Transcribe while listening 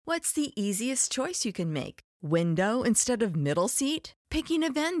What's the easiest choice you can make? Window instead of middle seat? Picking a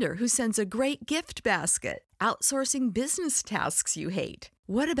vendor who sends a great gift basket? Outsourcing business tasks you hate?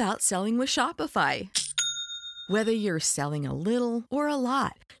 What about selling with Shopify? Whether you're selling a little or a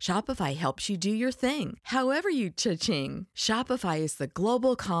lot, Shopify helps you do your thing, however you cha-ching. Shopify is the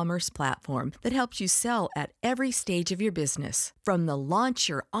global commerce platform that helps you sell at every stage of your business. From the launch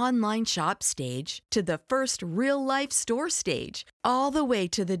your online shop stage to the first real-life store stage, all the way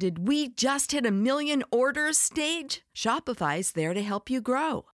to the did we just hit a million orders stage. Shopify's there to help you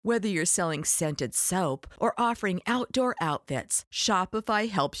grow. Whether you're selling scented soap or offering outdoor outfits, Shopify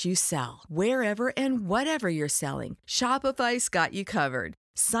helps you sell. Wherever and whatever you're selling, Shopify's got you covered.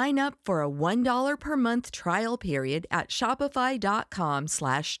 Sign up for a $1 per month trial period at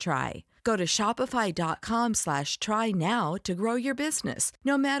shopify.com/try. Go to shopify.com/try now to grow your business,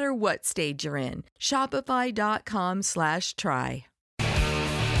 no matter what stage you're in. Shopify.com/try.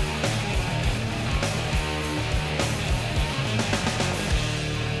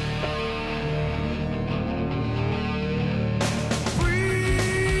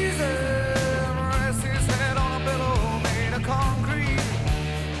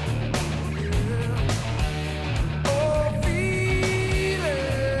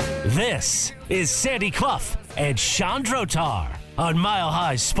 This is Sandy Clough and Sean Drotar on Mile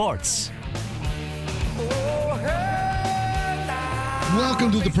High Sports.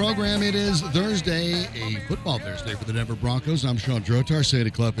 Welcome to the program. It is Thursday, a football Thursday for the Denver Broncos. I'm Sean Drotar.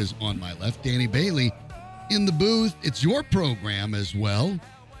 Sandy Clough is on my left. Danny Bailey in the booth. It's your program as well.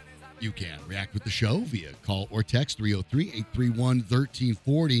 You can react with the show via call or text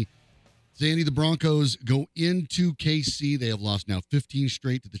 303-831-1340. Sandy, the Broncos go into KC. They have lost now 15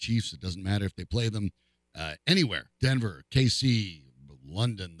 straight to the Chiefs. It doesn't matter if they play them anywhere. Denver, KC,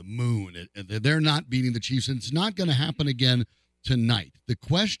 London, the Moon. They're not beating the Chiefs, and it's not going to happen again tonight. The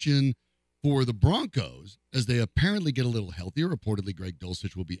question for the Broncos, as they apparently get a little healthier, reportedly Greg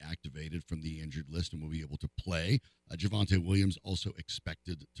Dulcich will be activated from the injured list and will be able to play. Javonte Williams also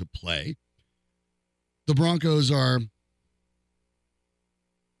expected to play. The Broncos are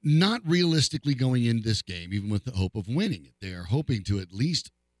not realistically going into this game, even with the hope of winning it. They are hoping to at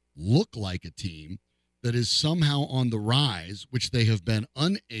least look like a team that is somehow on the rise, which they have been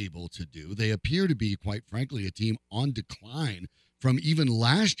unable to do. They appear to be, quite frankly, a team on decline from even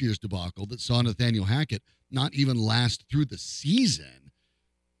last year's debacle that saw Nathaniel Hackett not even last through the season.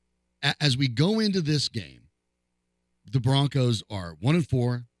 As we go into this game, the Broncos are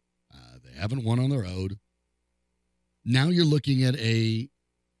 1-4. They haven't won on the road. Now you're looking at a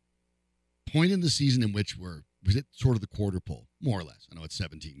point in the season in which we're sort of the quarter pole, more or less. I know it's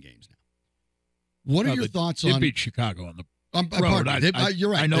 17 games now. What are your thoughts on? They beat Chicago on the road. You're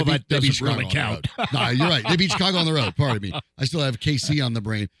right. I know that doesn't really count. No, you're right. They beat Chicago on the road. Pardon me. I still have KC on the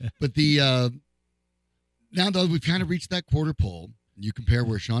brain. But now though we've kind of reached that quarter pole, and you compare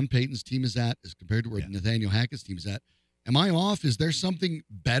where Sean Payton's team is at as compared to where Nathaniel Hackett's team is at. Am I off? Is there something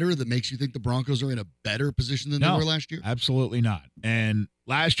better that makes you think the Broncos are in a better position than they were last year? Absolutely not. And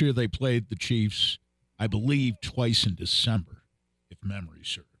last year they played the Chiefs, I believe, twice in December, if memory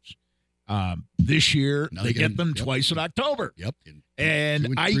serves. This year they get them twice in October. Yep.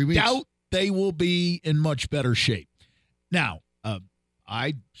 And I doubt they will be in much better shape. Now,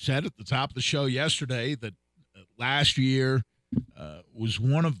 I said at the top of the show yesterday that last year was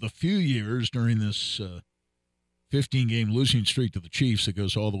one of the few years during this 15-game losing streak to the Chiefs that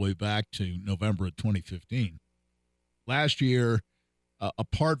goes all the way back to November of 2015. Last year,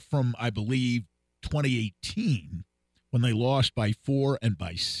 apart from, I believe, 2018, when they lost by 4 and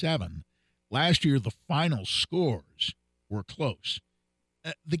by 7, last year the final scores were close.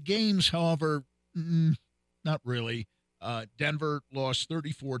 The games, however, not really. Denver lost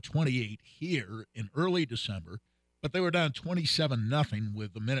 34-28 here in early December, but they were down 27-0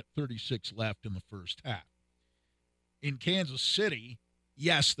 with 1:36 left in the first half. In Kansas City,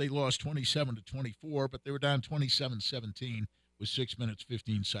 yes, they lost 27-24, but they were down 27-17 with 6 minutes,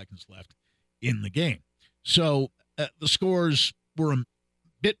 15 seconds left in the game. So the scores were a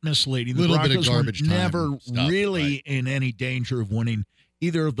bit misleading. The Broncos were never really in any danger of winning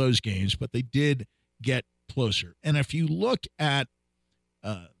either of those games, but they did get closer. And if you look at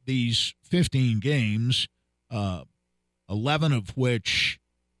these 15 games, 11 of which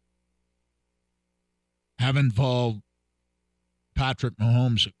have involved Patrick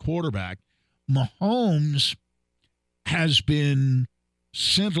Mahomes at quarterback, Mahomes has been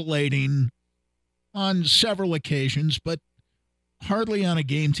scintillating on several occasions, but hardly on a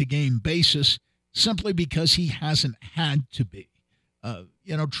game-to-game basis, simply because he hasn't had to be.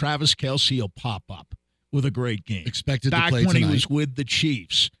 Travis Kelce will pop up with a great game. Expected back to play when tonight. He was with the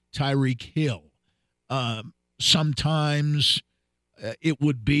Chiefs. Tyreek Hill. Sometimes it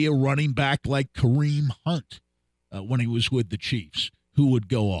would be a running back like Kareem Hunt when he was with the Chiefs who would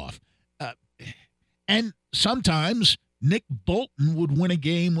go off. And sometimes Nick Bolton would win a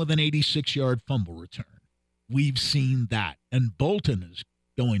game with an 86-yard fumble return. We've seen that. And Bolton is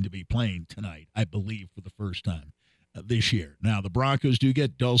going to be playing tonight, I believe, for the first time this year. Now, the Broncos do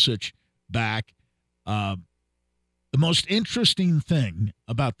get Dulcich back. The most interesting thing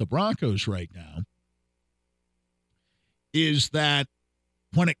about the Broncos right now is that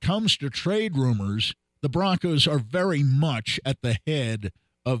when it comes to trade rumors, the Broncos are very much at the head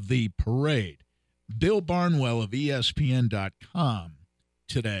of the parade. Bill Barnwell of ESPN.com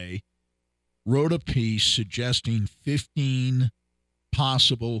today wrote a piece suggesting 15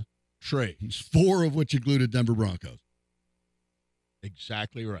 possible trades. 4 of which included Denver Broncos.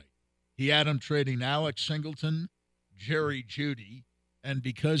 Exactly right. He had him trading Alex Singleton, Jerry Jeudy, and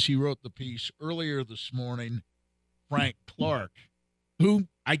because he wrote the piece earlier this morning, Frank Clark, who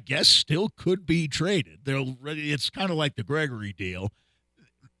I guess still could be traded. It's kind of like the Gregory deal.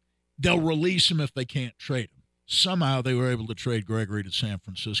 They'll release him if they can't trade him. Somehow they were able to trade Gregory to San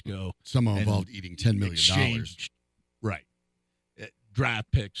Francisco. Somehow involved eating $10 million. Right.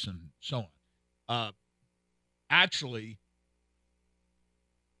 Draft picks and so on. Actually,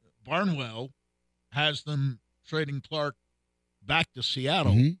 Barnwell has them trading Clark back to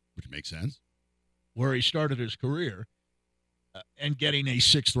Seattle. Which makes sense. Where he started his career, and getting a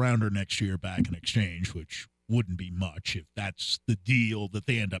 6th rounder next year back in exchange, which wouldn't be much if that's the deal that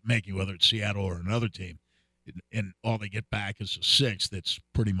they end up making, whether it's Seattle or another team. And all they get back is a 6th. That's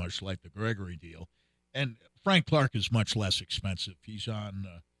pretty much like the Gregory deal. And Frank Clark is much less expensive. He's on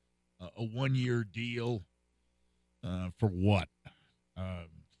a 1-year deal for what?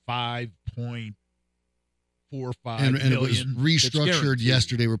 $5.45 million. And it was restructured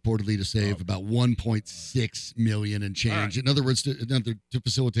yesterday reportedly to save about $1.6 million and change. Right. In other words, to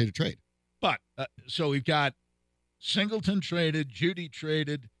facilitate a trade. But so we've got Singleton traded, Jeudy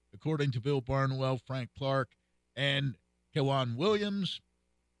traded, according to Bill Barnwell, Frank Clark, and K'Waun Williams,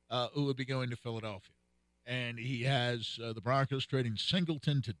 who would be going to Philadelphia. And he has the Broncos trading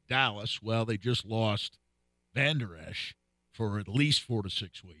Singleton to Dallas. Well, they just lost Van Der Esch for at least 4 to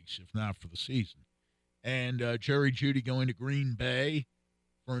 6 weeks, if not for the season. And Jerry Jeudy going to Green Bay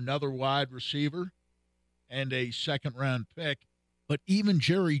for another wide receiver and a 2nd-round pick. But even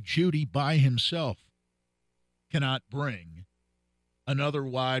Jerry Jeudy by himself cannot bring another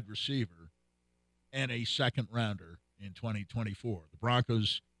wide receiver and a 2nd-rounder in 2024. The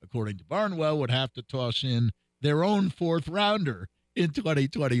Broncos, according to Barnwell, would have to toss in their own 4th-rounder in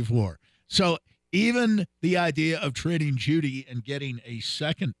 2024. So even the idea of trading Jeudy and getting a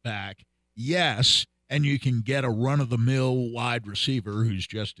 2nd back, yes, and you can get a run-of-the-mill wide receiver who's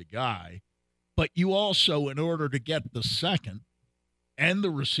just a guy, but you also, in order to get the 2nd and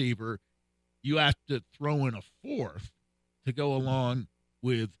the receiver, you have to throw in a 4th to go along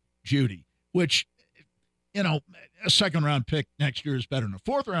with Jeudy, which, a 2nd-round pick next year is better than a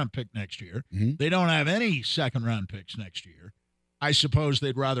 4th-round pick next year. Mm-hmm. They don't have any 2nd-round picks next year. I suppose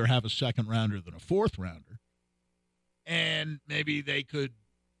they'd rather have a 2nd-rounder than a 4th-rounder. And maybe they could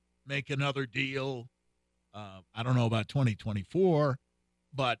make another deal. I don't know about 2024,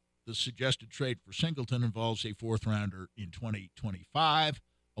 but the suggested trade for Singleton involves a 4th-rounder in 2025,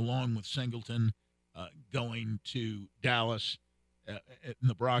 along with Singleton going to Dallas. And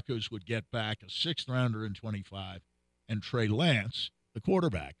the Broncos would get back a 6th-rounder in 25 and Trey Lance, the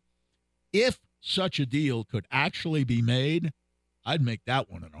quarterback. If such a deal could actually be made, I'd make that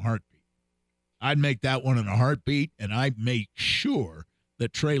one in a heartbeat. And I'd make sure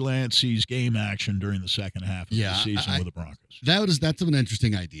that Trey Lance sees game action during the second half of the season with the Broncos. That's an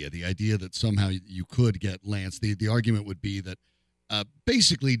interesting idea. The idea that somehow you could get Lance. The argument would be that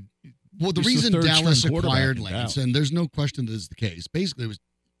basically, well, the reason Dallas acquired Lance, and there's no question that is the case, basically it was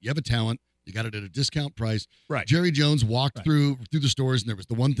you have a talent, you got it at a discount price. Right. Jerry Jones walked through the stores, and there was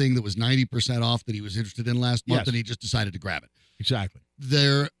the one thing that was 90% off that he was interested in last month, and he just decided to grab it. Exactly.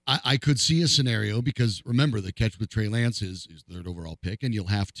 I could see a scenario because remember the catch with Trey Lance is the 3rd overall pick, and you'll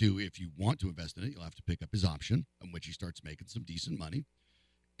have to, if you want to invest in it, you'll have to pick up his option, in which he starts making some decent money.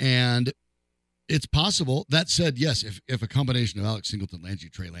 And it's possible. That said, yes, if a combination of Alex Singleton lands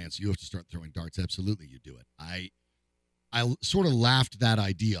you Trey Lance, you have to start throwing darts. Absolutely, you do it. I sort of laughed that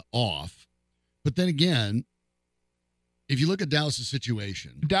idea off, but then again, if you look at Dallas'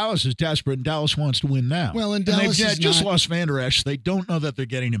 situation, Dallas is desperate, and Dallas wants to win now. Well, and Dallas they've just lost Van Der Esch. They don't know that they're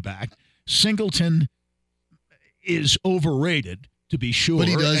getting him back. Singleton is overrated, to be sure, but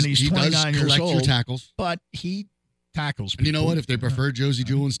he does, and he's 29 years old. Your tackles. But he tackles. And you know what? If they prefer Josie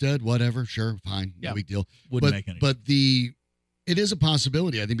Jewell instead, whatever, sure, fine, no big deal. Wouldn't make any. But it is a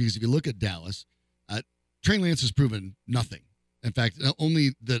possibility, I think, because if you look at Dallas, Trey Lance has proven nothing. In fact,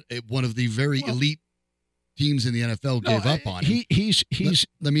 only that one of the very elite teams in the NFL gave up on him.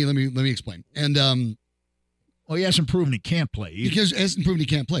 Let me explain. And he hasn't proven he can't play either. Because he hasn't proven he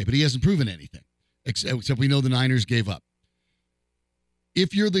can't play, but he hasn't proven anything except we know the Niners gave up.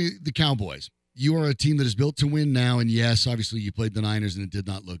 If you're the Cowboys, you are a team that is built to win now, and yes, obviously you played the Niners and it did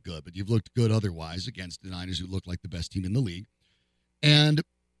not look good, but you've looked good otherwise against the Niners, who look like the best team in the league. And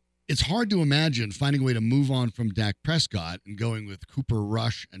it's hard to imagine finding a way to move on from Dak Prescott and going with Cooper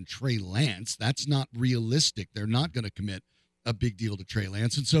Rush and Trey Lance. That's not realistic. They're not going to commit a big deal to Trey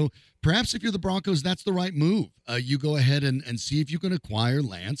Lance. And so perhaps if you're the Broncos, that's the right move. You go ahead and see if you can acquire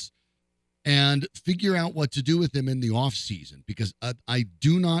Lance and figure out what to do with him in the offseason, because I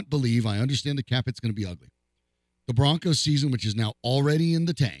do not believe, I understand the cap, it's going to be ugly. The Broncos season, which is now already in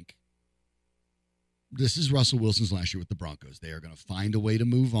the tank, this is Russell Wilson's last year with the Broncos. They are going to find a way to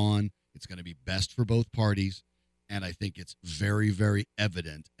move on. It's going to be best for both parties, and I think it's very, very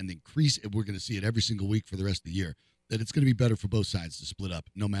evident, and we're going to see it every single week for the rest of the year, that it's going to be better for both sides to split up,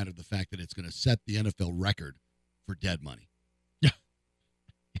 no matter the fact that it's going to set the NFL record for dead money.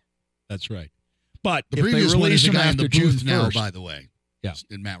 That's right. But the if previous they one is release the him guy in after the June booth 1st, now, by the way. Yeah.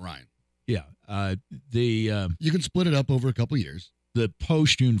 And Matt Ryan. Yeah. You can split it up over a couple years. The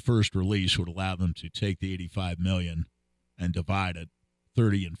post-June 1st release would allow them to take the $85 million and divide it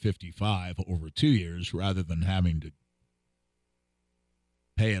 30 and 55 over 2 years rather than having to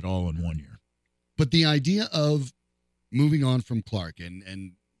pay it all in 1 year. But the idea of moving on from Clark,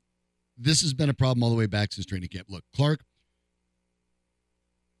 and this has been a problem all the way back since training camp. Look, Clark,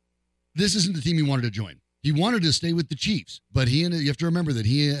 this isn't the team he wanted to join. He wanted to stay with the Chiefs, but you have to remember that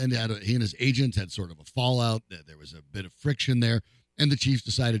he and his agent had sort of a fallout. There was a bit of friction there, and the Chiefs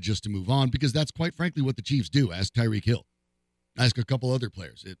decided just to move on because that's quite frankly what the Chiefs do. Ask Tyreek Hill. Ask a couple other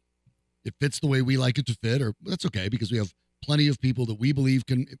players. It fits the way we like it to fit, or that's okay because we have plenty of people that we believe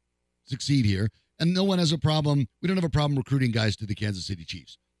can succeed here, and no one has a problem. We don't have a problem recruiting guys to the Kansas City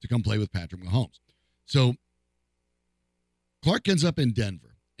Chiefs to come play with Patrick Mahomes. So Clark ends up in Denver.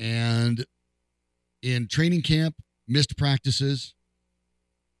 And in training camp, missed practices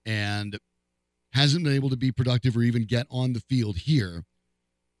and hasn't been able to be productive or even get on the field here.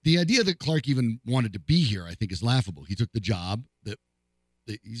 The idea that Clark even wanted to be here, I think, is laughable. He took the job that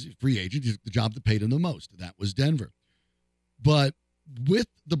he's a free agent. He took the job that paid him the most. That was Denver. But with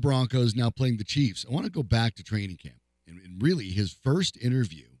the Broncos now playing the Chiefs, I want to go back to training camp. And really, his first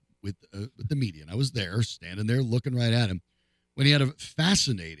interview with the media, and I was there, standing there, looking right at him, when he had a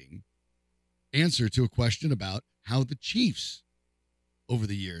fascinating answer to a question about how the Chiefs, over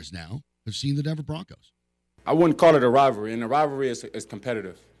the years now, have seen the Denver Broncos. I wouldn't call it a rivalry, and the rivalry is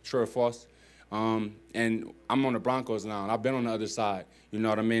competitive, true or false. And I'm on the Broncos now, and I've been on the other side, you know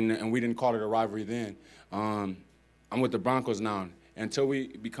what I mean? And we didn't call it a rivalry then. I'm with the Broncos now. Until we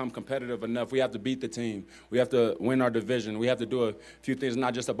become competitive enough, we have to beat the team. We have to win our division. We have to do a few things,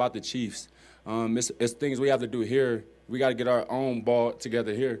 not just about the Chiefs. It's things we have to do here. We got to get our own ball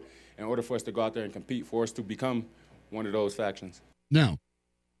together here in order for us to go out there and compete, for us to become one of those factions. Now,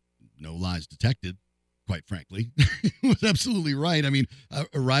 no lies detected, quite frankly. It was absolutely right. I mean,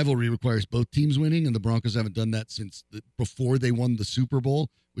 a rivalry requires both teams winning, and the Broncos haven't done that since before they won the Super Bowl,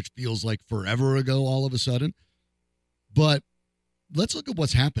 which feels like forever ago all of a sudden. But let's look at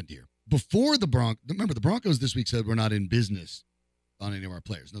what's happened here. Before the remember, the Broncos this week said we're not in business on any of our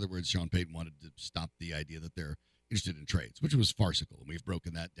players. In other words, Sean Payton wanted to stop the idea that they're interested in trades, which was farcical, and we've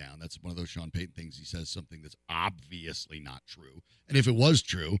broken that down. That's one of those Sean Payton things. He says something that's obviously not true, and if it was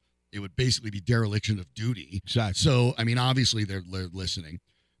true, it would basically be dereliction of duty. Exactly. So, I mean, obviously they're listening,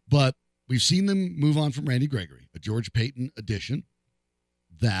 but we've seen them move on from Randy Gregory, a George Payton addition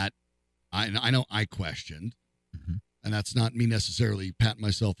that I know I questioned, and that's not me necessarily patting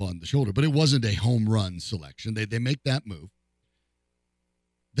myself on the shoulder, but it wasn't a home run selection. They make that move.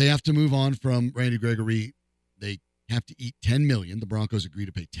 They have to move on from Randy Gregory. They have to eat $10 million. The Broncos agree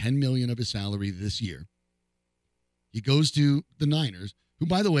to pay $10 million of his salary this year. He goes to the Niners, who,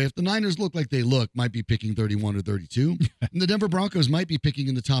 by the way, if the Niners look like they look, might be picking 31 or 32, and the Denver Broncos might be picking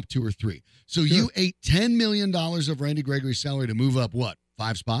in the top 2 or 3. So you ate $10 million of Randy Gregory's salary to move up,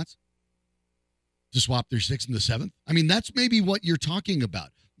 5 spots? To swap their 6th and the 7th? I mean, that's maybe what you're talking about.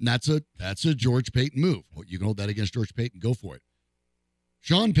 And that's a George Payton move. You can hold that against George Payton, go for it.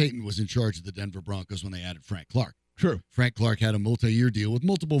 Sean Payton was in charge of the Denver Broncos when they added Frank Clark. True. Frank Clark had a multi-year deal with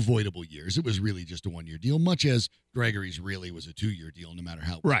multiple voidable years. It was really just a one-year deal, much as Gregory's really was a 2-year deal, no matter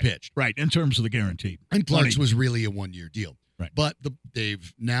how it was pitched. Right, in terms of the guarantee. And Clark's was really a one-year deal. Right. But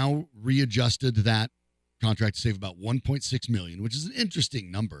they've now readjusted that contract to save about $1.6 million, which is an interesting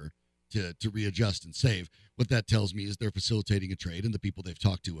number to readjust and save. What that tells me is they're facilitating a trade, and the people they've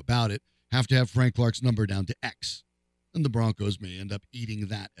talked to about it have to have Frank Clark's number down to X. And the Broncos may end up eating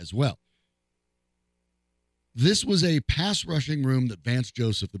that as well. This was a pass rushing room that Vance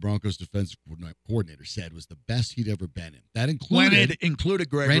Joseph, the Broncos defensive coordinator, said was the best he'd ever been in. That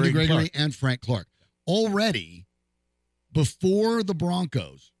included Randy Gregory and Frank Clark. Already, before the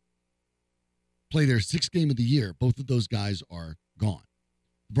Broncos play their 6th game of the year, both of those guys are gone.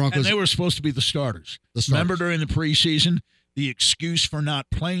 The Broncos, and they were supposed to be the starters. Remember during the preseason, the excuse for not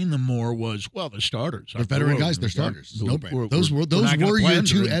playing them more was, well, they're starters. They're veteran guys. They're starters. No brainer. Those were your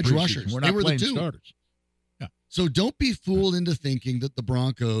 2 edge rushers. We're not playing starters. So don't be fooled into thinking that the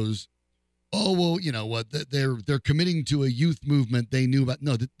Broncos, oh, well, you know what, they're committing to a youth movement they knew about.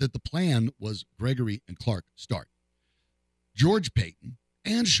 No, that the plan was Gregory and Clark start. George Paton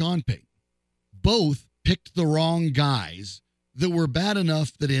and Sean Payton both picked the wrong guys that were bad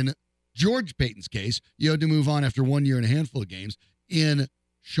enough that in George Payton's case, you had to move on after 1 year and a handful of games. In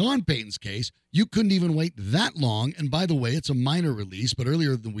Sean Payton's case, you couldn't even wait that long. And by the way, it's a minor release, but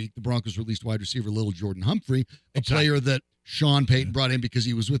earlier in the week, the Broncos released wide receiver Little Jordan Humphrey, a player that Sean Payton brought in because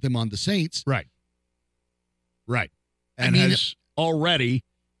he was with him on the Saints. Right. And has already,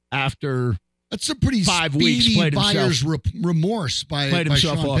 after that's a pretty 5 weeks, played buyer's remorse by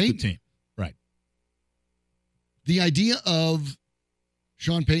himself Sean off Payton. the team. Right. The idea of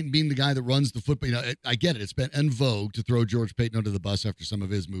Sean Payton being the guy that runs the football, I get it. It's been en vogue to throw George Payton under the bus after some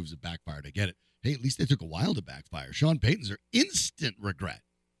of his moves have backfired. I get it. Hey, at least they took a while to backfire. Sean Payton's are instant regret.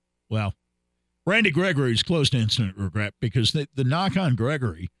 Well, Randy Gregory's close to instant regret because the knock on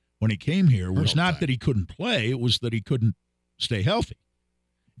Gregory when he came here was not that he couldn't play, it was that he couldn't stay healthy.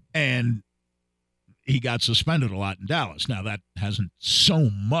 And he got suspended a lot in Dallas. Now, that hasn't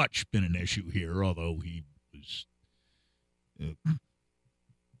so much been an issue here, although he was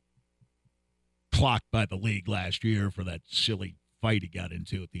clocked by the league last year for that silly fight he got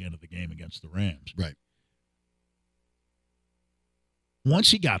into at the end of the game against the Rams. Right.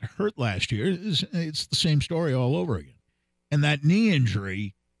 Once he got hurt last year, it's the same story all over again. And that knee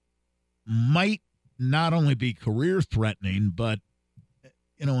injury might not only be career-threatening, but,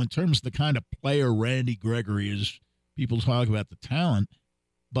 in terms of the kind of player Randy Gregory is, people talk about the talent,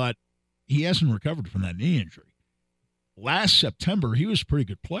 but he hasn't recovered from that knee injury. Last September, he was a pretty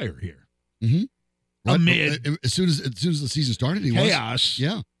good player here. Mm-hmm. Right. Amid as soon as the season started, he chaos, was.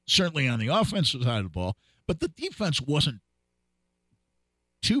 Yeah. Certainly on the offensive side of the ball, but the defense wasn't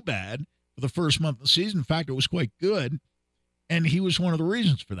too bad for the first month of the season. In fact, it was quite good, and he was one of the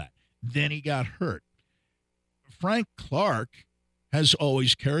reasons for that. Then he got hurt. Frank Clark has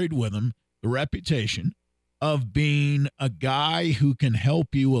always carried with him the reputation of being a guy who can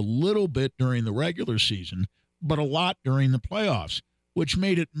help you a little bit during the regular season, but a lot during the playoffs, which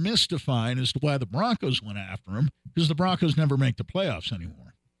made it mystifying as to why the Broncos went after him, because the Broncos never make the playoffs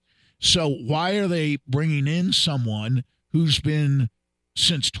anymore. So why are they bringing in someone who's been,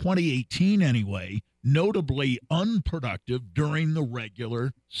 since 2018 anyway, notably unproductive during the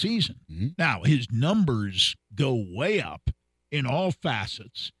regular season? Mm-hmm. Now, his numbers go way up in all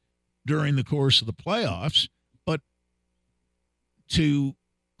facets during the course of the playoffs, but to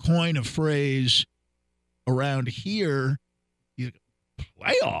coin a phrase around here,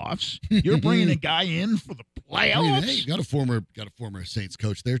 playoffs? You're bringing a guy in for the playoffs? I mean, hey, you got a former Saints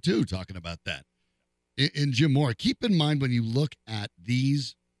coach there too, talking about that. In Jim Moore, keep in mind when you look at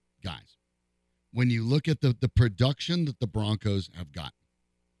these guys, when you look at the production that the Broncos have gotten,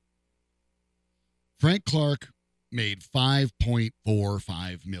 Frank Clark made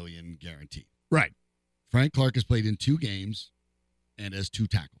 $5.45 million guaranteed. Right. Frank Clark has played in 2 games and has 2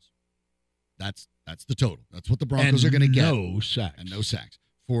 tackles. That's the total. That's what the Broncos are going to get. No sacks. And no sacks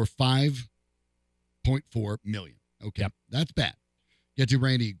for $5.4 million. Okay, yep. That's bad. Get to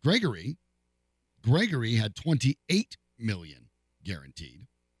Randy Gregory. Gregory had $28 million guaranteed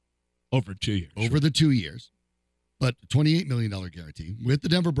over 2 years. Over the 2 years, but $28 million guarantee. With the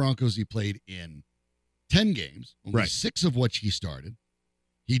Denver Broncos, he played in 10 games, only 6 of which he started.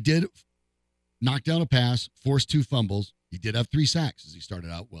 He did knock down a pass, force 2 fumbles. He did have 3 sacks as he started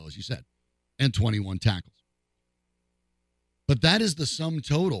out well, as you said, and 21 tackles. But that is the sum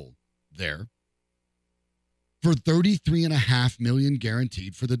total there for $33.5 million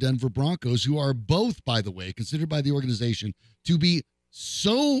guaranteed for the Denver Broncos, who are both, by the way, considered by the organization to be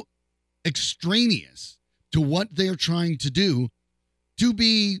so extraneous to what they're trying to do, to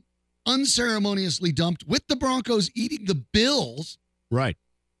be unceremoniously dumped with the Broncos eating the Bills right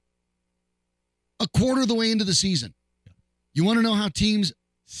a quarter of the way into the season. You want to know how teams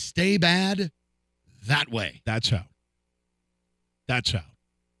stay bad? That way. That's how.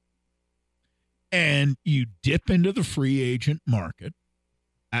 And you dip into the free agent market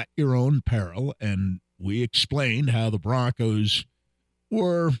at your own peril, and we explained how the Broncos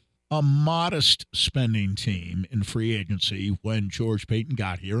were a modest spending team in free agency when George Payton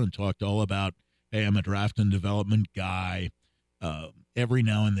got here and talked all about, hey, I'm a draft and development guy. Every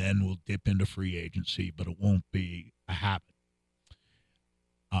now and then we'll dip into free agency, but it won't be a habit.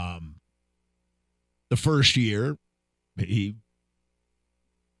 The first year, he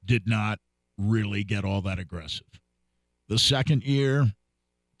did not really get all that aggressive. The second year,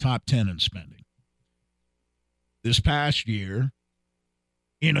 top 10 in spending. This past year,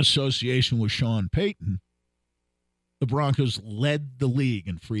 in association with Sean Payton, the Broncos led the league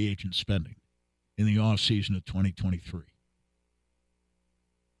in free agent spending in the offseason of 2023.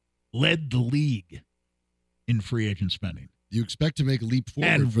 Led the league in free agent spending. You expect to make a leap forward.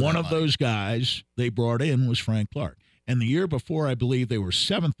 And for one that of money. those guys they brought in was Frank Clark. And the year before, I believe they were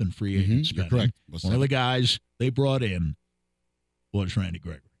seventh in free agent spending. You're correct. One of the guys they brought in was Randy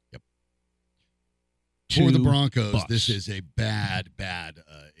Gregory. Yep. For the Two Broncos, bucks. this is a bad.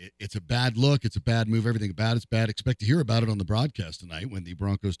 It's a bad look. It's a bad move. Everything about it's bad. Expect to hear about it on the broadcast tonight when the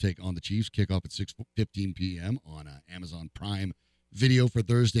Broncos take on the Chiefs. Kickoff at 6:15 p.m. on Amazon Prime Video for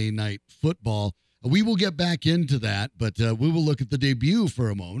Thursday Night Football. We will get back into that, but we will look at the debut for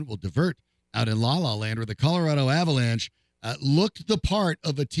a moment. We'll divert out in La La Land where the Colorado Avalanche looked the part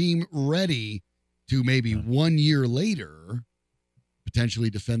of a team ready to maybe 1 year later potentially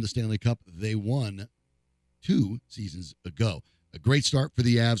defend the Stanley Cup they won 2 seasons ago. A great start for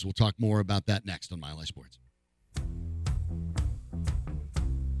the Avs. We'll talk more about that next on Mile High Sports.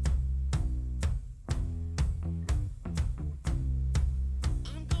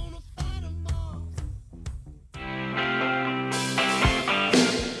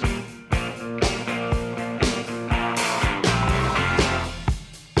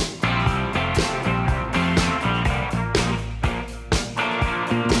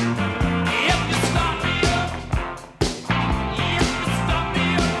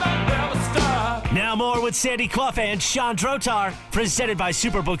 With Sandy Clough and Sean Drotar, presented by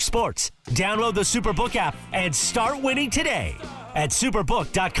Superbook Sports. Download the Superbook app and start winning today at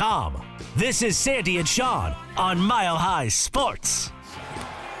superbook.com. This is Sandy and Sean on Mile High Sports.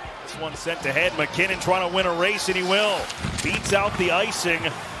 This one sent ahead. McKinnon trying to win a race, and he will. Beats out the icing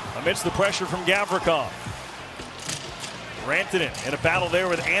amidst the pressure from Gavrikov. Rantanen in a battle there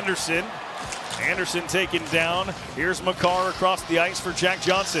with Anderson. Anderson taken down. Here's Makar across the ice for Jack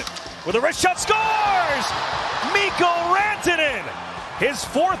Johnson. With a wrist shot, scores! Mikko Rantanen! His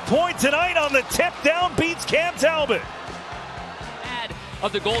 4th point tonight on the tip down, beats Cam Talbot.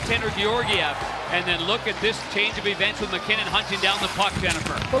 Of the goaltender Georgiev. And then look at this change of events with McKinnon hunting down the puck,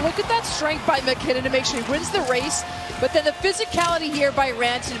 Jennifer. But look at that strength by McKinnon to make sure he wins the race. But then the physicality here by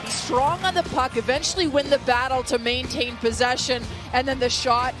Rantanen to be strong on the puck, eventually win the battle to maintain possession, and then the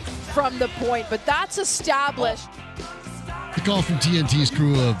shot from the point. But that's established. The call from TNT's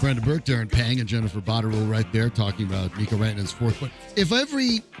crew of Brenda Burke, Darren Pang, and Jennifer Botterill right there talking about Mikko Rantanen's 4th point. If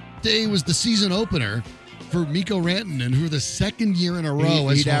every day was the season opener for Mikko Rantanen, who the second year in a row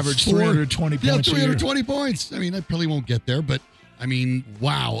he'd averaged 320 points. Yeah, 320 points. I mean, I probably won't get there, but I mean,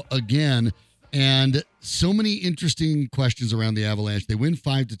 wow, again. And so many interesting questions around the Avalanche. They win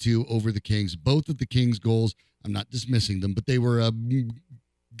 5-2 over the Kings. Both of the Kings' goals, I'm not dismissing them, but they were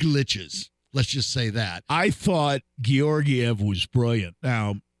glitches. Let's just say that. I thought Georgiev was brilliant.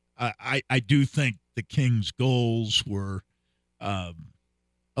 Now, I do think the Kings' goals were a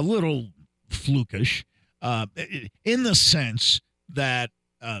little flukish in the sense that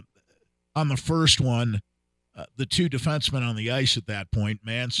on the first one, the 2 defensemen on the ice at that point,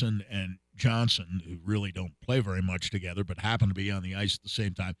 Manson and Johnson, who really don't play very much together but happen to be on the ice at the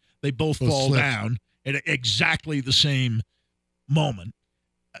same time, they both fall down at exactly the same moment.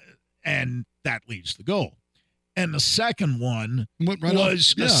 And that leads to the goal. And the second one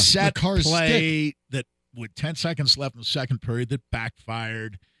was a set play that with 10 seconds left in the second period that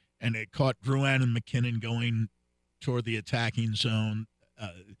backfired, and it caught Drouin and McKinnon going toward the attacking zone.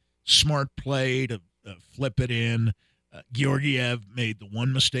 Smart play to flip it in. Georgiev made the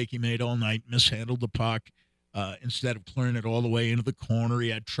one mistake he made all night, mishandled the puck. Instead of clearing it all the way into the corner, he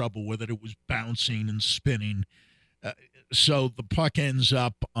had trouble with it. It was bouncing and spinning. So the puck ends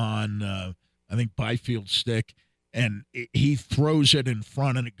up on, I think, Byfield's stick. and he throws it in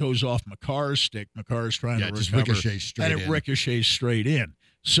front, and it goes off McCarr's stick. McCarr's trying to just recover, ricochets straight and it in. ricochets straight in.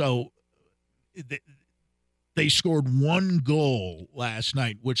 So they scored one goal last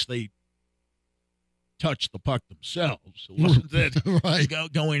night, which they touched the puck themselves. It wasn't that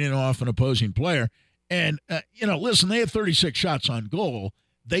right. going in off an opposing player. And, listen, they had 36 shots on goal.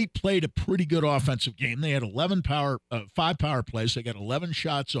 They played a pretty good offensive game. They had 5 power plays. They got 11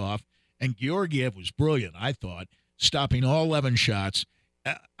 shots off. And Georgiev was brilliant, I thought, stopping all 11 shots.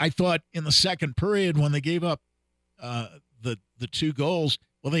 I thought in the second period when they gave up the 2 goals,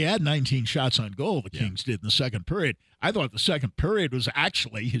 well, they had 19 shots on goal, the Kings did in the second period. I thought the second period was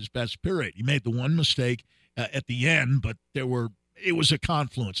actually his best period. He made the one mistake at the end, but it was a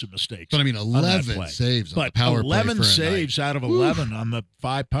confluence of mistakes. But, 11 saves on the power play. 11 saves out of 11 on the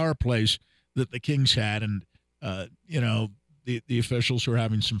 5 power plays that the Kings had. And, the officials were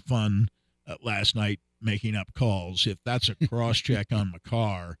having some fun last night making up calls. If that's a cross-check on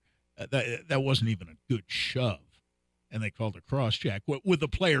McCarr, that wasn't even a good shove. And they called a cross-check with the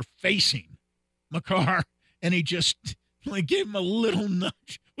player facing McCarr, and he just gave him a little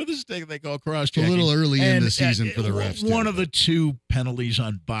nudge with his stick. They call cross-checking. A little early in the season for the refs. One of the 2 penalties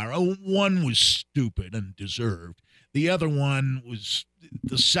on Byron. One was stupid and deserved. The other one was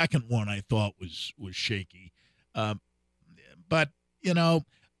the second one I thought was shaky. But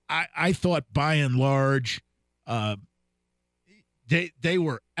I thought by and large they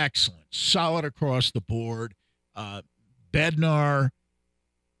were excellent, solid across the board. Bednar,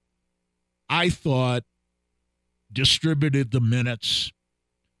 I thought, distributed the minutes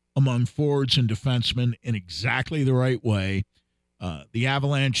among forwards and defensemen in exactly the right way. The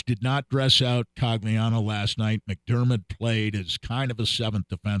Avalanche did not dress out Cogliano last night. McDermott played as kind of a 7th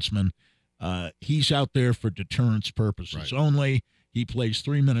defenseman. He's out there for deterrence purposes only. He plays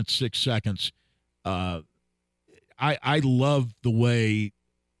 3 minutes, 6 seconds. I love the way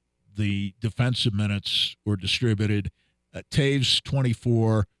the defensive minutes were distributed. Taves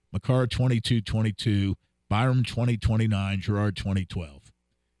 24, McCarr 22-22, Byram 20-29, Girard 20-12.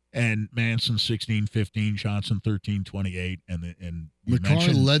 And Manson 16-15, Johnson 13-28, and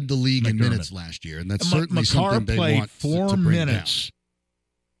McCarr led the league in minutes last year, and that's certainly something they want to bring down. McCarr played 4 minutes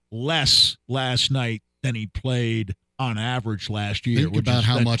less last night than he played on average last year. Think about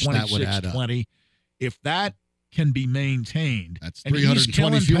how much that would add up. 20. If that can be maintained, that's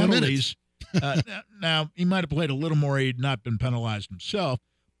 320 fewer minutes. Now, he might have played a little more. He'd not been penalized himself,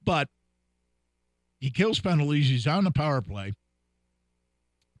 but he kills penalties. He's on the power play,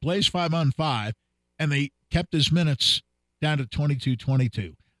 plays 5-on-5, and they kept his minutes down to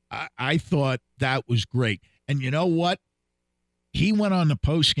 22-22. I thought that was great. And you know what? He went on the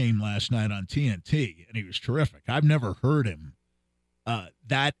postgame last night on TNT, and he was terrific. I've never heard him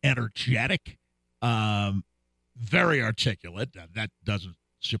that energetic, very articulate. That doesn't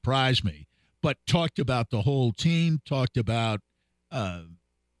surprise me. But talked about the whole team, talked about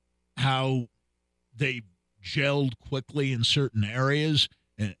how they gelled quickly in certain areas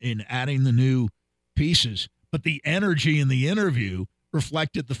in adding the new pieces. But the energy in the interview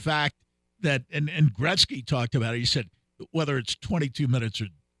reflected the fact that, and Gretzky talked about it, he said, whether it's 22 minutes or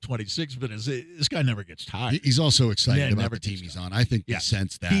 26 minutes, this guy never gets tired. He's also excited about the team he's on. I think he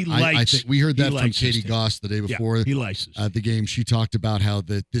sensed that. I think we heard that from Katie Goss the day before he likes the game. She talked about how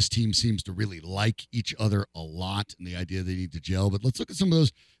this team seems to really like each other a lot and the idea they need to gel. But let's look at some of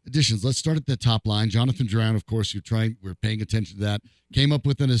those additions. Let's start at the top line. Jonathan Drouin, of course, we're paying attention to that. Came up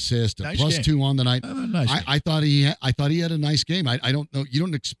with an assist, a +2 on the night. I thought he had a nice game. I don't know. You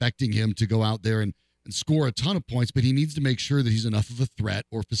don't expecting him to go out there and score a ton of points, but he needs to make sure that he's enough of a threat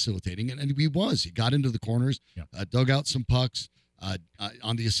or facilitating, and he was. He got into the corners, dug out some pucks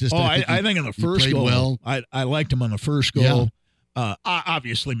on the assist. I think in the first goal, I liked him on the first goal. Yeah.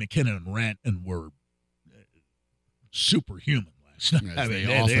 Obviously, McKinnon and Rantanen were superhuman last night. As they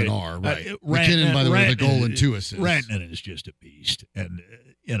often are, right? McKinnon, by the way, with a goal and 2 assists. Rantanen is just a beast, and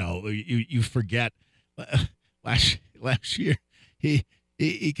you forget last year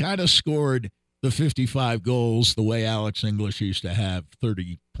he kind of scored the 55 goals the way Alex English used to have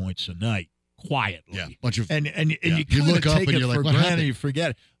 30 points a night, quietly. Yeah, bunch of and you kind look of up take and it you're for like, granted. You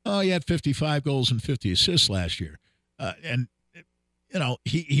forget, he had 55 goals and 50 assists last year, and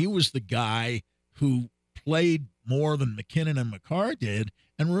he was the guy who played more than McKinnon and McCarr did,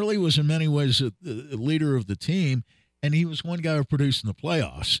 and really was in many ways the leader of the team. And he was one guy who produced in the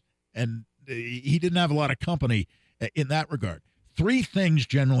playoffs, and he didn't have a lot of company in that regard. 3 things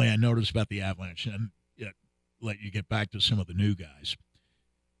generally I noticed about the Avalanche, and let you get back to some of the new guys.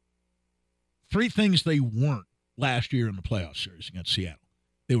 3 things they weren't last year in the playoff series against Seattle.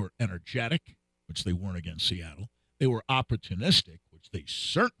 They were energetic, which they weren't against Seattle. They were opportunistic, which they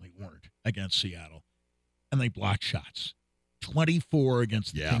certainly weren't against Seattle, and they blocked shots. 24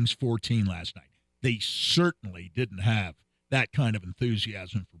 against the Kings, 14 last night. They certainly didn't have that kind of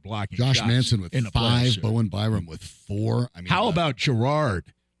enthusiasm for blocking shots. Josh Manson with in the 5, Bowen Byram with 4. I mean, how about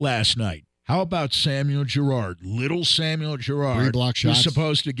Girard last night? How about Samuel Girard? Little Samuel Girard, 3 block shots. who's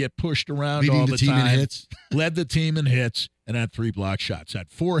supposed to get pushed around Leading all the the team time. in hits. Led the team in hits and had 3 block shots. Had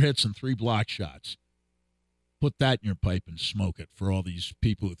 4 hits and 3 block shots. Put that in your pipe and smoke it for all these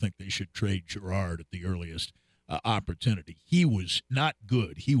people who think they should trade Girard at the earliest opportunity. He was not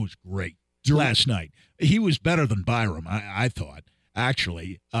good. He was great last night. He was better than Byram, I thought,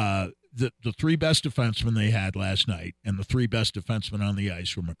 actually. The 3 best defensemen they had last night and the 3 best defensemen on the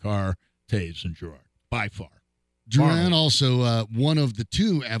ice were Makar, Taves, and Girard, by far. Duran also one of the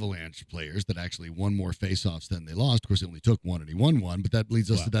 2 Avalanche players that actually won more faceoffs than they lost. Of course, he only took 1 and he won 1, but that leads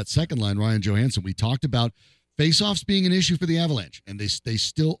us to that second line, Ryan Johansson. We talked about faceoffs being an issue for the Avalanche, and they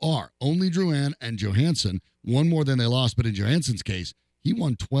still are. Only Drouin and Johansson won more than they lost, but in Johansson's case, he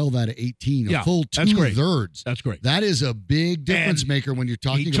won 12 out of 18, a full 2/3. That's great. That is a big difference maker when you're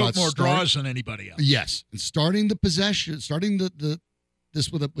talking about. He took more draws than anybody else. Yes, and starting the possession, starting this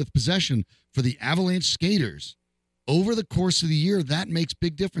with possession for the Avalanche skaters over the course of the year, that makes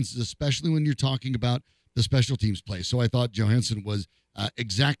big differences, especially when you're talking about the special teams play. So I thought Johansson was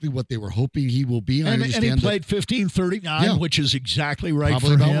exactly what they were hoping he will be. And he played 15:39, which is exactly right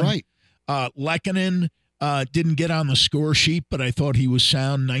for him. Probably about right. Lehkonen didn't get on the score sheet, but I thought he was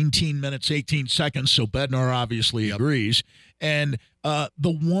sound. 19 minutes, 18 seconds, so Bednar obviously agrees. And the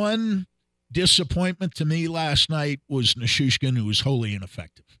one disappointment to me last night was Nichushkin, who was wholly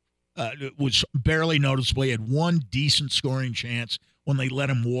ineffective. It was barely noticeable. He had 1 decent scoring chance when they let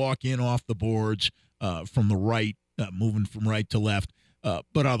him walk in off the boards from the right, moving from right to left.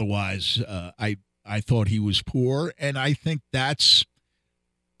 But otherwise, I thought he was poor, and I think that's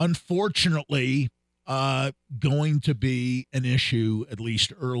unfortunately going to be an issue, at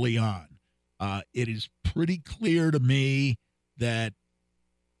least early on. It is pretty clear to me that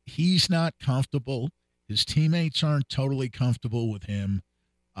he's not comfortable. His teammates aren't totally comfortable with him.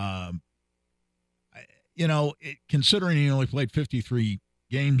 Considering he only played 53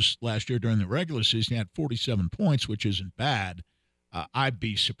 games last year during the regular season, he had 47 points, which isn't bad. I'd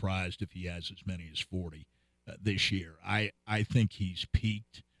be surprised if he has as many as 40 this year. I think he's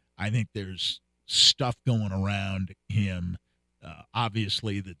peaked. I think there's stuff going around him,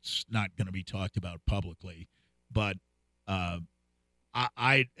 obviously, that's not going to be talked about publicly. But of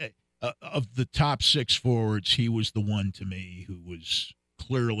the top 6 forwards, he was the one to me who was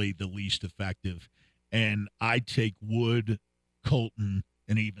clearly the least effective. And I'd take Wood, Colton,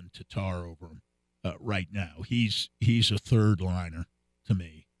 and even Tatar over him right now. He's a third liner to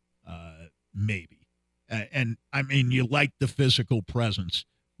me, maybe. And I mean, you like the physical presence,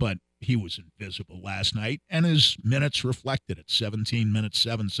 but he was invisible last night, and his minutes reflected it. 17 minutes,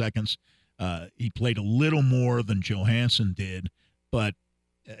 7 seconds. He played a little more than Johansson did, but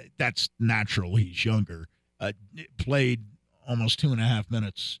that's natural. He's younger. Played almost 2.5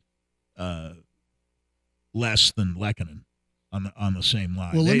 minutes less than Lehkonen on the same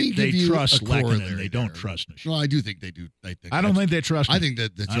line. Well, they trust Lehkonen. They don't trust Nichushkin. Well, I do think they do. I don't think they trust him. I think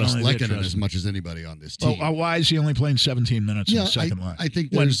that they trust Lehkonen as much as anybody on this team. Well, why is he only playing 17 minutes in the second line? I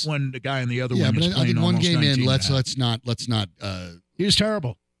think when the guy in the other one is playing I think one almost game 19 in, let's not. He was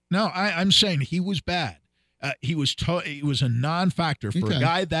terrible. No, I'm saying he was bad. He was a non-factor for a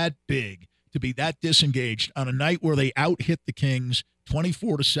guy that big to be that disengaged on a night where they out-hit the Kings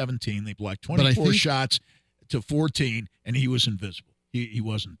 24-17. They blocked 24 shots to 14, and he was invisible. He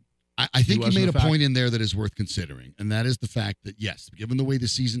wasn't. I think you made a point in there that is worth considering, and that is the fact that, yes, given the way the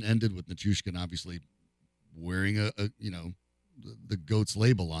season ended with Nichushkin obviously wearing the GOAT's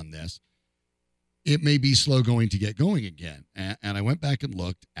label on this, it may be slow going to get going again. And I went back and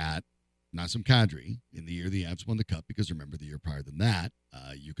looked at Nazem Kadri in the year the Avs won the Cup, because remember the year prior than that,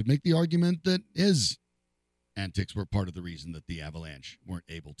 you could make the argument that his antics were part of the reason that the Avalanche weren't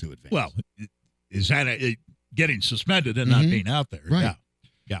able to advance. Well, is that getting suspended and not being out there? Right.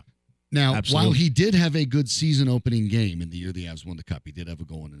 Yeah. Now, absolutely. While he did have a good season opening game in the year the Avs won the Cup, he did have a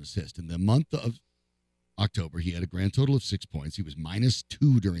goal and an assist. In the month of October, he had a grand total of 6 points. He was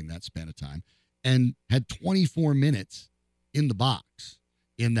 -2 during that span of time and had 24 minutes in the box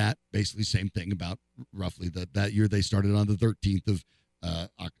in that basically same thing about roughly that year. They started on the 13th of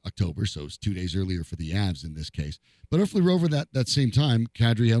October, so it was 2 days earlier for the Avs in this case. But roughly over that same time,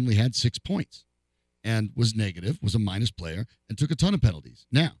 Kadri only had 6 points and was negative, was a minus player, and took a ton of penalties.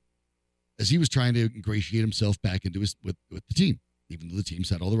 Now, as he was trying to ingratiate himself back into with the team, even though the team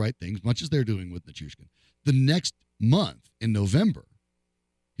said all the right things, much as they're doing with Nichushkin, the next month in November.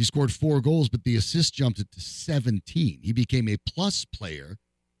 He scored 4 goals, but the assist jumped it to 17. He became a plus player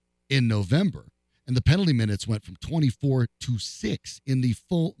in November, and the penalty minutes went from 24 to 6 in the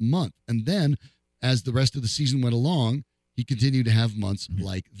full month. And then, as the rest of the season went along, he continued to have months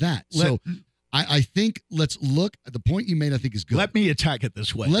like that. I think let's look at the point you made. I think is good. Let me attack it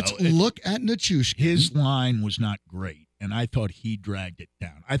this way. Let's look at Nichushkin. His line was not great, and I thought he dragged it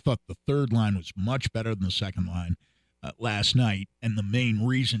down. I thought the third line was much better than the second line last night, and the main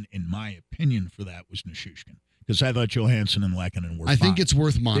reason, in my opinion, for that was Nichushkin. Because I thought Johansson and Lehkonen were fine. I think it's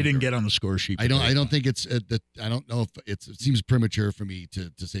worth monitoring. They didn't get on the score sheet. I don't think it's. I don't know if it seems premature for me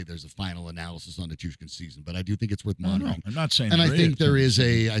to say there's a final analysis on Nichushkin's season, but I do think it's worth monitoring. No, I'm not saying. And I think there's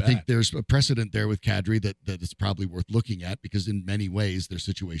a precedent there with Kadri that is probably worth looking at, because in many ways their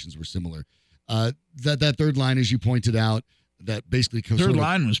situations were similar. That third line, as you pointed out, that basically third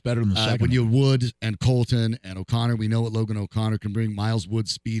line was better than the second. When you had Wood and Colton and O'Connor, we know what Logan O'Connor can bring. Miles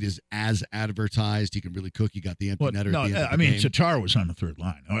Wood's speed is as advertised. He can really cook. He got the empty netter. No, at the end of the game. Tatar was on the third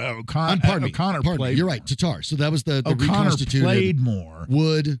line. O'Connor played. You're right, Tatar. So that was the O'Connor reconstituted. Played more.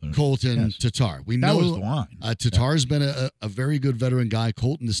 Wood, Colton, Tatar. We know that was the line. Tatar's been a very good veteran guy.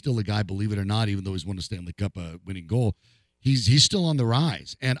 Colton is still a guy, believe it or not, even though he's won a Stanley Cup winning goal. He's still on the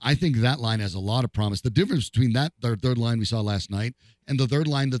rise, and I think that line has a lot of promise. The difference between that third line we saw last night and the third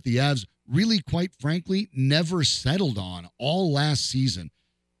line that the Avs really, quite frankly, never settled on all last season,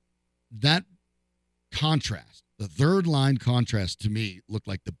 that contrast, the third line contrast, to me, looked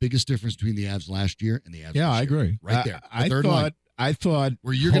like the biggest difference between the Avs last year and the Avs this year. I agree. Right there. I thought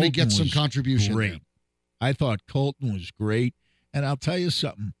where you're going to get some contribution great. There. I thought Colton was great, and I'll tell you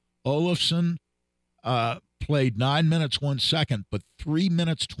something. Olofsson played 9 minutes 1 second, but 3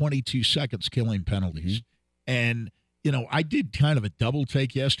 minutes 22 seconds killing penalties. And, I did kind of a double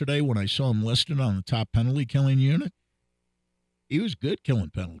take yesterday when I saw him listed on the top penalty killing unit. He was good killing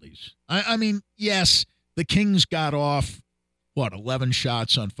penalties. I mean, yes, the Kings got off, 11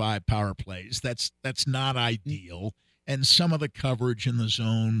 shots on 5 power plays. That's not ideal. And some of the coverage in the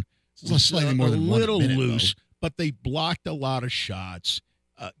zone was slightly more than 1 minute, loose, though. But they blocked a lot of shots.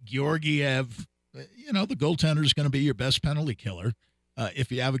 Georgiev, the goaltender is going to be your best penalty killer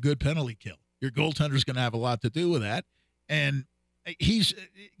if you have a good penalty kill. Your goaltender is going to have a lot to do with that. And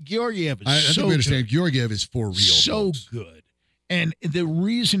Georgiev is I so think we understand good. Georgiev is for real. So folks. good. And the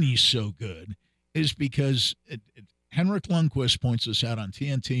reason he's so good is because Henrik Lundqvist points this out on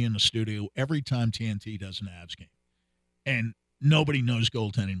TNT in the studio every time TNT does an Avs game. And nobody knows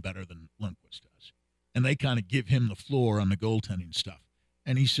goaltending better than Lundqvist does. And they kind of give him the floor on the goaltending stuff.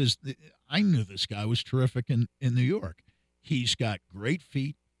 And he says, I knew this guy was terrific in New York. He's got great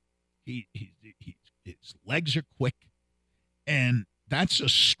feet. His legs are quick. And that's a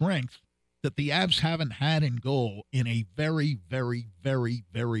strength that the Avs haven't had in goal in a very, very, very,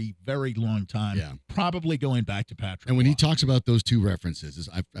 very, very long time. Yeah. Probably going back to Patrick. And when he talks about those two references,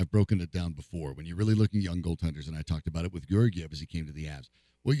 I've broken it down before. When you're really looking at young goaltenders, and I talked about it with Georgiev as he came to the Avs,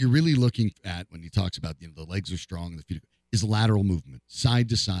 what you're really looking at when he talks about the legs are strong and the feet is lateral movement,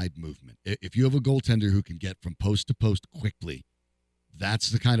 side-to-side movement. If you have a goaltender who can get from post to post quickly, that's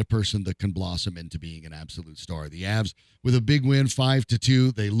the kind of person that can blossom into being an absolute star. The Avs, with a big win,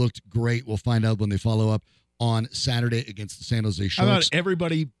 5-2, they looked great. We'll find out when they follow up on Saturday against the San Jose Sharks. I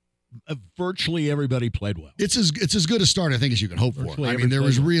thought virtually everybody played well. It's as good a start, I think, as you can hope for. I mean, there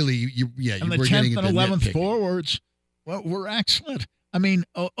was really, you were getting and the 10th and 11th forwards were excellent. I mean,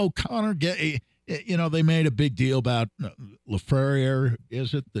 O'Connor, they made a big deal about Laferriere,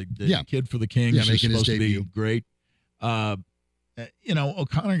 is it? The kid for the Kings is making supposed his debut. to be great.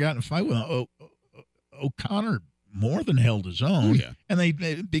 O'Connor got in a fight with O'Connor more than held his own. Oh, yeah.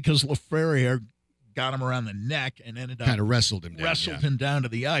 And because Laferriere got him around the neck and ended up kind of wrestled him down to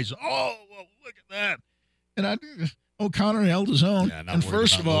the ice. Oh, well, look at that. And O'Connor held his own. Yeah, and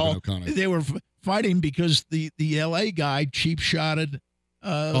first of all, they were fighting because the LA guy cheap shotted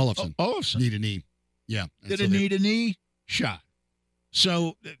Olofsson. Need a knee. Yeah. Did a knee shot.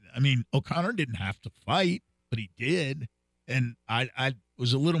 So, I mean, O'Connor didn't have to fight, but he did. And I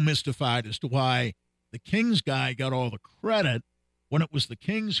was a little mystified as to why the Kings guy got all the credit when it was the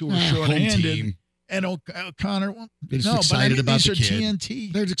Kings who were shorthanded. And O'Connor, excited about the kid.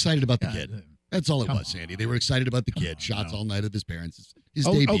 TNT. They're excited about the kid. That's all it was, Sandy. They were excited about the kid. Shots all night of his parents. His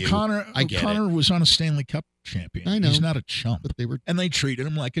debut. O'Connor was on a Stanley Cup champion. I know. He's not a chump. But they treated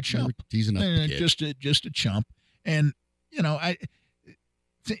him like a chump. They were teasing up the kid. Just a chump. And, I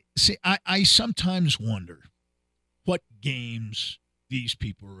sometimes wonder what games these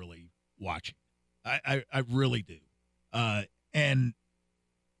people are really watching. I really do. And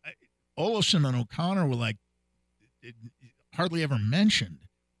Olofsson and O'Connor were like hardly ever mentioned.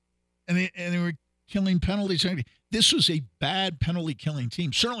 And they were killing penalties. This was a bad penalty-killing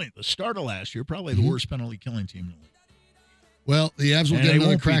team. Certainly at the start of last year, probably the worst penalty-killing team in the league. Well, the Avs will get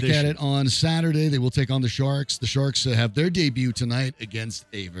another crack at it on Saturday. They will take on the Sharks. The Sharks have their debut tonight against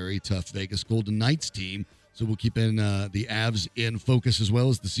a very tough Vegas Golden Knights team. So we'll keep the Avs in focus as well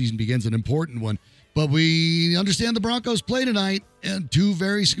as the season begins, an important one. But we understand the Broncos play tonight, and two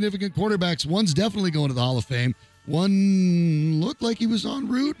very significant quarterbacks. One's definitely going to the Hall of Fame. One looked like he was en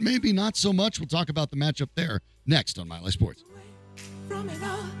route, maybe not so much. We'll talk about the matchup there next on Mile High Sports. From it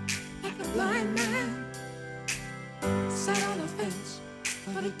all, like a blind man, sat on the fence,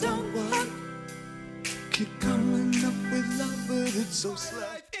 but it don't work. Keep coming up with love, but it's so slow.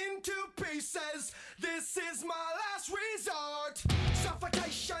 Into pieces, this is my last resort.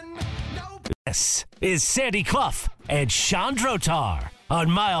 Suffocation, no. This is Sandy Clough and Sean Drotar on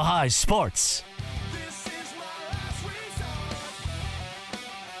Mile High Sports. This is my last resort.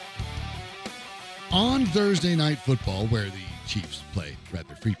 On Thursday Night Football, where the Chiefs play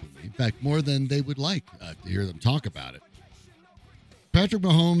rather frequently, in fact, more than they would like to hear them talk about it, Patrick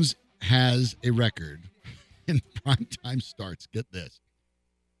Mahomes has a record in primetime starts, get this,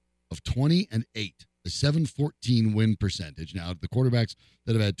 of 20-8, a 714 win percentage. Now, the quarterbacks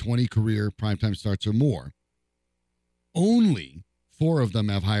that have had 20 career primetime starts or more, only 4 of them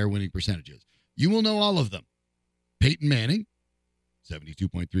have higher winning percentages. You will know all of them. Peyton Manning,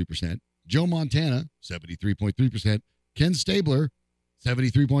 72.3%. Joe Montana, 73.3%. Ken Stabler,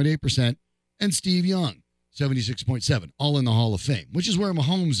 73.8%. And Steve Young, 76.7%. All in the Hall of Fame, which is where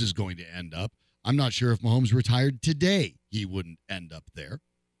Mahomes is going to end up. I'm not sure if Mahomes retired today, he wouldn't end up there.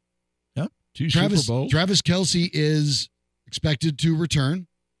 Yep, 2 Super Bowls. Travis Kelce is expected to return.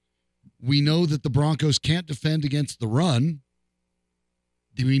 We know that the Broncos can't defend against the run.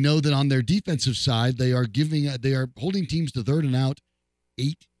 We know that on their defensive side, they are holding teams to third and out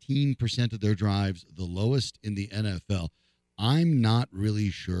 18% of their drives, the lowest in the NFL. I'm not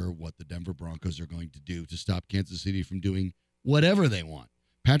really sure what the Denver Broncos are going to do to stop Kansas City from doing whatever they want.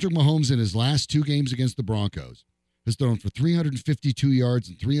 Patrick Mahomes in his last 2 games against the Broncos has thrown for 352 yards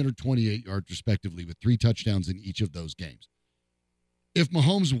and 328 yards respectively with 3 touchdowns in each of those games. If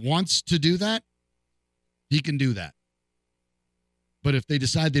Mahomes wants to do that, he can do that. But if they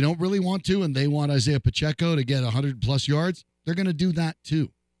decide they don't really want to and they want Isaiah Pacheco to get 100-plus yards, they're going to do that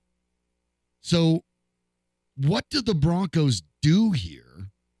too. So what do the Broncos do here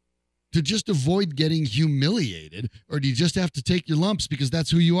to just avoid getting humiliated, or do you just have to take your lumps because that's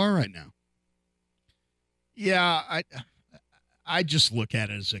who you are right now? Yeah, I just look at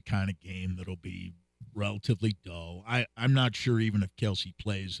it as a kind of game that'll be relatively dull. I'm not sure even if Kelce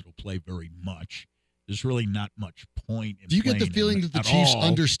plays, it'll play very much. There's really not much point in. Do you get the feeling that the Chiefs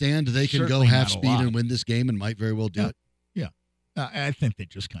understand they can go half speed and win this game and might very well do it? Yeah. I think they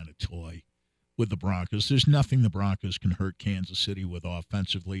just kind of toy with the Broncos. There's nothing the Broncos can hurt Kansas City with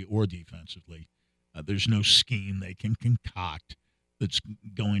offensively or defensively. There's no scheme they can concoct that's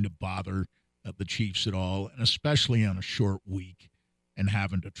going to bother the Chiefs at all, and especially on a short week and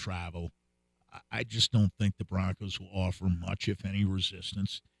having to travel. I just don't think the Broncos will offer much, if any,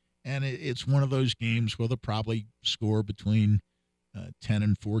 resistance. And it's one of those games where they'll probably score between 10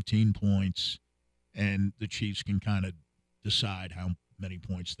 and 14 points, and the Chiefs can kind of decide how many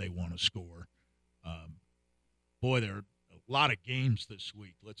points they want to score. Boy, there are a lot of games this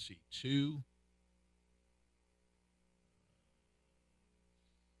week. Let's see, 2,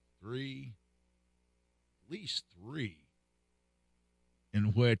 3, at least 3, in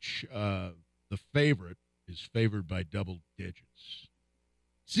which the favorite is favored by double digits.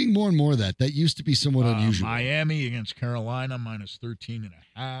 Seeing more and more of that. That used to be somewhat unusual. Miami against Carolina, minus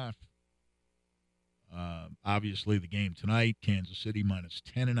 13.5. Obviously, the game tonight, Kansas City, minus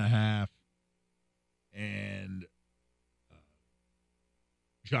 10.5. And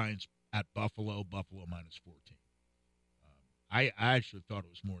Giants at Buffalo, minus 14. I actually thought it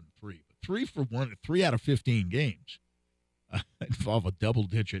was more than 3. But 3 out of 15 games involve a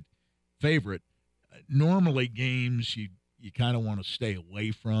double-digit favorite. Normally, games you kind of want to stay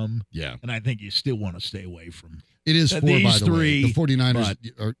away from. Yeah. And I think you still want to stay away from. It is 4, by the way. The 49ers,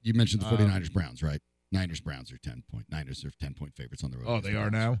 but, you mentioned the 49ers Browns, right? Niners-Browns are 10-point. Niners are 10-point favorites on the road. Oh, they are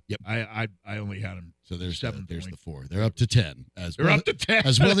now? Yep. I only had them. So there's 7 there's point. the 4. They're up to 10. They're up to 10.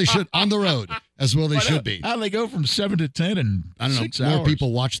 As well they should. On the road. As well they should be. How do they go from 7 to 10 in I don't know. 6 hours? More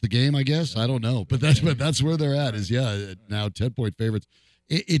people watch the game, I guess. I don't know. But that's where they're at is, now 10-point favorites.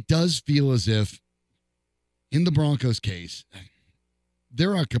 It does feel as if, in the Broncos case,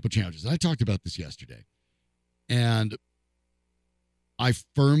 there are a couple challenges. I talked about this yesterday. And I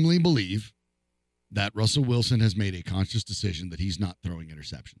firmly believe that Russell Wilson has made a conscious decision that he's not throwing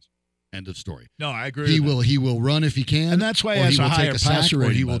interceptions. End of story. No, I agree. He will run if he can, and that's why he has a higher passer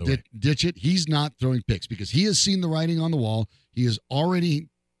rating. Or he will ditch it. He's not throwing picks because he has seen the writing on the wall. He has already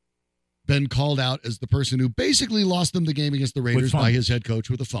been called out as the person who basically lost them the game against the Raiders by his head coach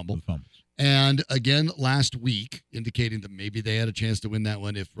with a fumble. And again last week, indicating that maybe they had a chance to win that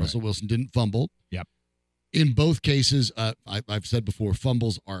one if Russell Wilson didn't fumble. Yep. In both cases, I've said before,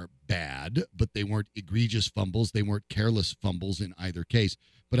 fumbles are bad, but they weren't egregious fumbles. They weren't careless fumbles in either case.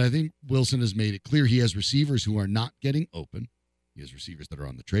 But I think Wilson has made it clear he has receivers who are not getting open. He has receivers that are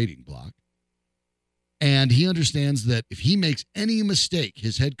on the trading block. And he understands that if he makes any mistake,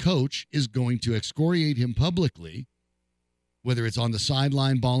 his head coach is going to excoriate him publicly, whether it's on the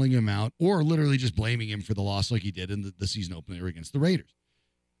sideline bawling him out or literally just blaming him for the loss like he did in the season opener against the Raiders.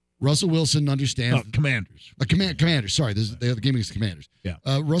 Russell Wilson understands. Commanders. Commanders. Sorry, this is the game against the Commanders. Yeah.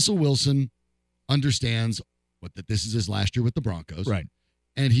 Russell Wilson understands that this is his last year with the Broncos. Right.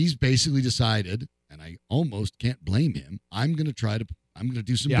 And he's basically decided, and I almost can't blame him, I'm going to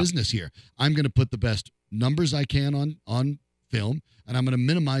do some business here. I'm going to put the best numbers I can on film, and I'm going to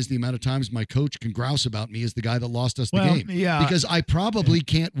minimize the amount of times my coach can grouse about me as the guy that lost us the game. Yeah. Because I probably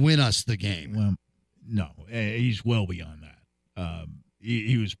can't win us the game. Well, no, he's well beyond that.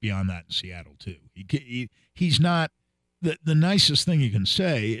 He was beyond that in Seattle, too. He's not – the nicest thing you can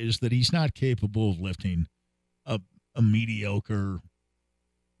say is that he's not capable of lifting a mediocre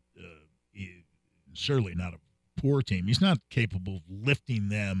certainly not a poor team. He's not capable of lifting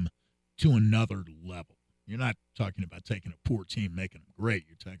them to another level. You're not talking about taking a poor team, making them great.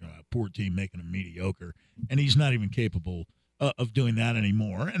 You're talking about a poor team, making them mediocre. And he's not even capable of doing that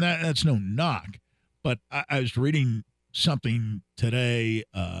anymore. And that's no knock. But I was reading something today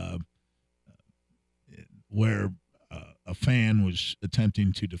where a fan was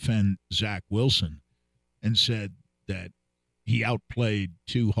attempting to defend Zach Wilson and said that he outplayed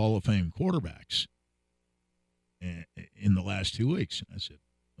two Hall of Fame quarterbacks in the last 2 weeks. I said,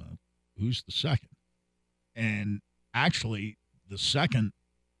 well, who's the second? And actually, the second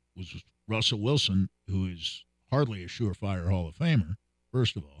was Russell Wilson, who is hardly a surefire Hall of Famer,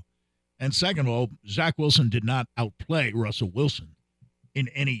 first of all. And second of all, Zach Wilson did not outplay Russell Wilson in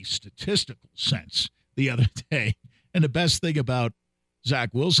any statistical sense the other day. And the best thing about Zach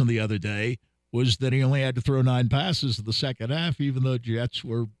Wilson the other day was that he only had to throw 9 passes in the second half, even though Jets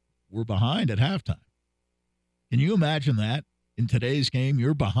were behind at halftime. Can you imagine that? In today's game,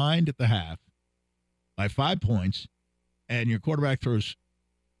 you're behind at the half by 5 points, and your quarterback throws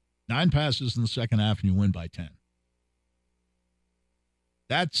 9 passes in the second half, and you win by 10.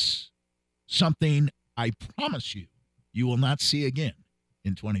 That's something I promise you will not see again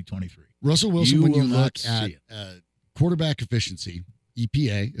in 2023. Russell Wilson, when you look at quarterback efficiency,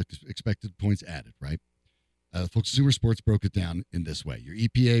 EPA, expected points added, right? Consumer Sports broke it down in this way. Your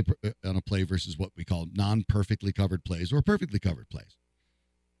EPA on a play versus what we call non-perfectly covered plays or perfectly covered plays.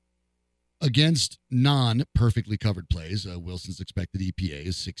 Against non-perfectly covered plays, Wilson's expected EPA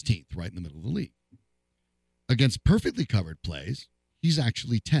is 16th, right in the middle of the league. Against perfectly covered plays, he's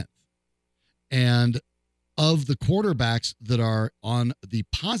actually 10th. And of the quarterbacks that are on the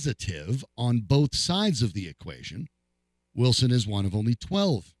positive on both sides of the equation, Wilson is one of only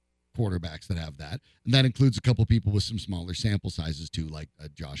 12 quarterbacks that have that. And that includes a couple people with some smaller sample sizes too, like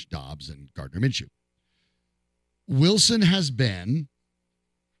Josh Dobbs and Gardner Minshew. Wilson has been,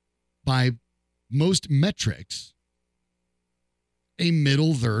 by most metrics, a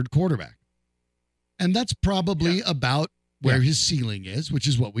middle third quarterback. And that's probably about where his ceiling is, which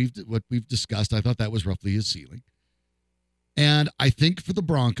is what we've discussed. I thought that was roughly his ceiling. And I think for the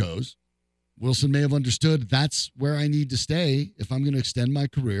Broncos, Wilson may have understood that's where I need to stay if I'm going to extend my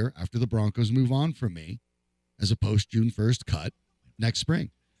career after the Broncos move on from me as a post-June 1st cut next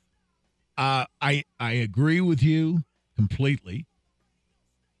spring. I agree with you completely.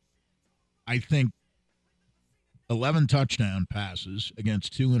 I think 11 touchdown passes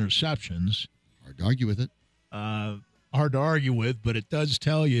against 2 interceptions. Hard to argue with it. Hard to argue with, but it does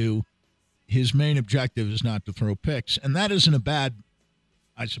tell you his main objective is not to throw picks. And that isn't a bad,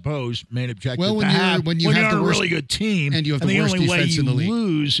 I suppose, main objective when you're have a really good team, and you have the worst only way defense you in the league.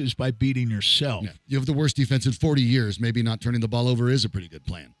 lose is by beating yourself. Yeah. You have the worst defense in 40 years. Maybe not turning the ball over is a pretty good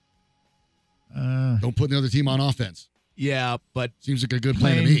plan. Don't put the other team on offense. Yeah, but seems like a good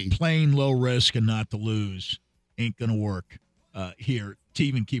plan to me. Playing low risk and not to lose ain't going to work here to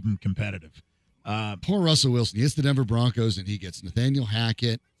even keep them competitive. Poor Russell Wilson. He hits the Denver Broncos, and he gets Nathaniel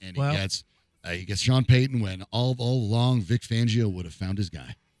Hackett, and he gets Sean Payton when all along Vic Fangio would have found his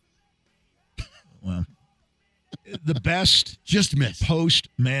guy. Well, the best just missed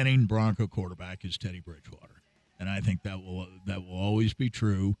post-Manning Bronco quarterback is Teddy Bridgewater, and I think that will always be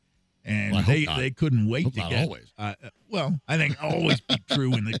true. And they couldn't wait to get. Always. I think always be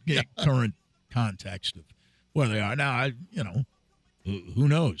true in the current context of where they are now. Who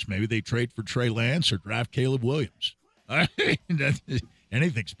knows? Maybe they trade for Trey Lance or draft Caleb Williams.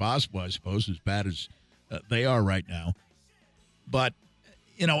 Anything's possible, I suppose, as bad as they are right now. But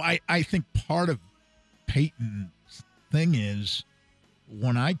I think part of Peyton's thing is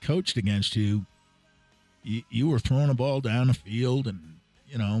when I coached against you, you were throwing a ball down the field, and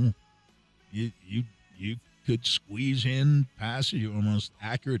you could squeeze in passes. You were the most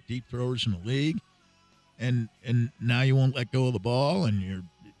accurate deep throwers in the league, and now you won't let go of the ball, and you're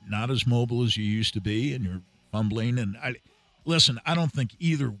not as mobile as you used to be, and you're fumbling. And I don't think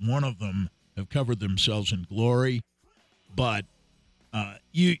either one of them have covered themselves in glory, but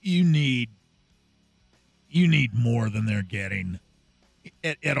you need more than they're getting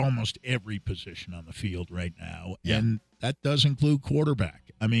at almost every position on the field right now, and that does include quarterback.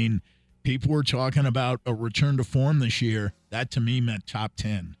 I mean, people were talking about a return to form this year. That, to me, meant top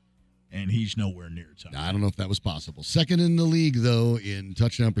 10, and he's nowhere near top 10. I don't know if that was possible. Second in the league, though, in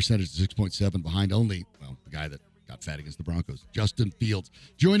touchdown percentage, 6.7, behind only, the guy that got fat against the Broncos, Justin Fields.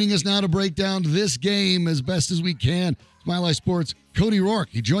 Joining us now to break down this game as best as we can, Smile Eye Sports' Cody Rourke.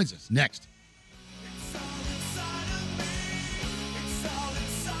 He joins us next.